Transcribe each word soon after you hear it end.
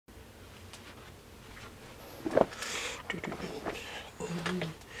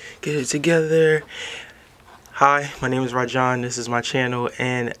Get it together. Hi, my name is Rajohn. This is my channel,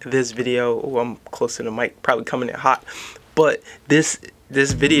 and this video, I'm close to the mic, probably coming in hot, but this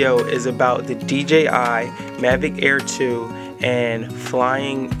video is about the DJI Mavic Air 2 and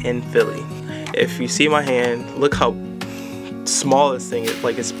flying in Philly. If you see my hand, look how small this thing is.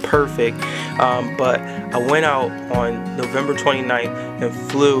 Like, it's perfect. But I went out on November 29th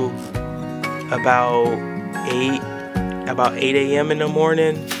and flew about 8 a.m. in the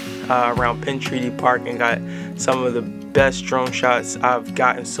morning around Penn Treaty Park and got some of the best drone shots I've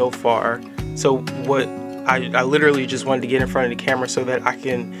gotten so far. So what I literally just wanted to get in front of the camera so that I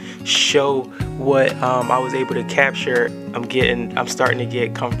can show what I was able to capture. I'm starting to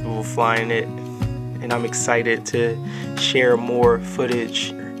get comfortable flying it, and I'm excited to share more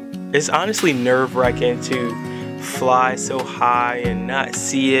footage. It's honestly nerve-wracking to fly so high and not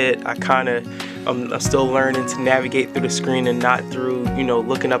see it. I'm still learning to navigate through the screen and not through,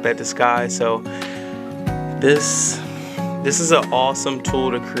 looking up at the sky. So this is an awesome tool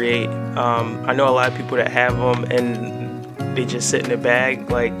to create. I know a lot of people that have them and they just sit in the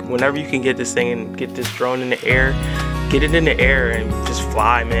bag. Like, whenever you can get this thing and get this drone in the air, get it in the air and just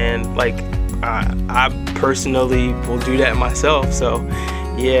fly, man. Like, I personally will do that myself. So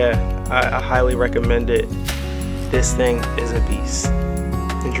yeah, I highly recommend it. This thing is a beast.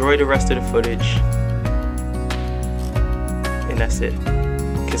 Enjoy the rest of the footage, and that's it.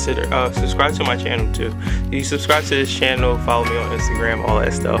 Consider subscribe to my channel too. If you subscribe to this channel, follow me on Instagram, all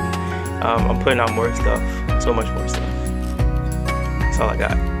that stuff. I'm putting out more stuff, so much more stuff. That's all I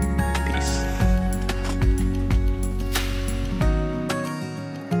got.